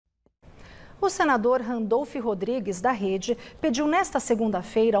O senador Randolfe Rodrigues, da Rede, pediu nesta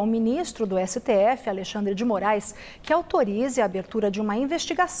segunda-feira ao ministro do STF, Alexandre de Moraes, que autorize a abertura de uma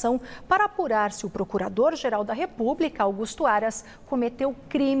investigação para apurar se o Procurador-Geral da República, Augusto Aras, cometeu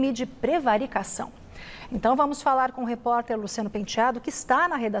crime de prevaricação. Então vamos falar com o repórter Luciano Penteado, que está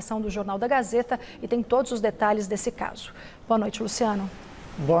na redação do Jornal da Gazeta e tem todos os detalhes desse caso. Boa noite, Luciano.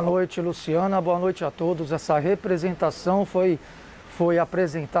 Boa noite, Luciana. Boa noite a todos. Essa representação foi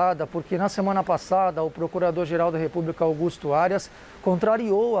apresentada porque na semana passada o Procurador-Geral da República, Augusto Aras,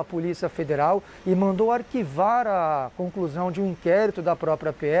 contrariou a Polícia Federal e mandou arquivar a conclusão de um inquérito da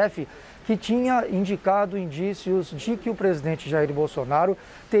própria PF que tinha indicado indícios de que o presidente Jair Bolsonaro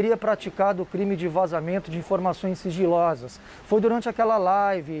teria praticado o crime de vazamento de informações sigilosas. Foi durante aquela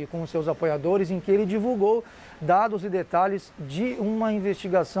live com seus apoiadores em que ele divulgou dados e detalhes de uma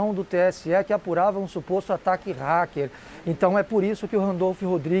investigação do TSE que apurava um suposto ataque hacker. Então é por isso que o Randolfe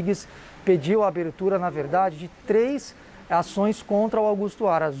Rodrigues pediu a abertura, na verdade, de 3 ações contra o Augusto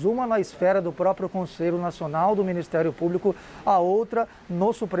Aras, uma na esfera do próprio Conselho Nacional do Ministério Público, a outra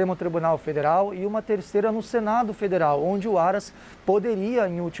no Supremo Tribunal Federal e uma terceira no Senado Federal, onde o Aras poderia,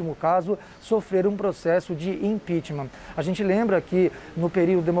 em último caso, sofrer um processo de impeachment. A gente lembra que no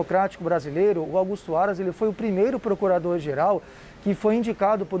período democrático brasileiro, o Augusto Aras ele foi o primeiro procurador-geral que foi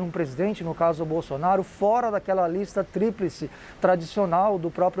indicado por um presidente, no caso o Bolsonaro, fora daquela lista tríplice tradicional do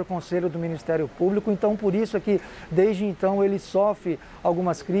próprio Conselho do Ministério Público. Então, por isso é que, desde então, ele sofre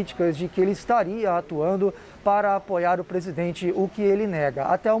algumas críticas de que ele estaria atuando para apoiar o presidente, o que ele nega.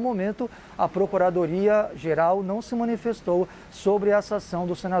 Até o momento, a Procuradoria-Geral não se manifestou sobre essa ação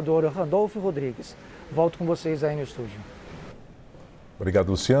do senador Randolfe Rodrigues. Volto com vocês aí no estúdio. Obrigado,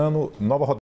 Luciano. Nova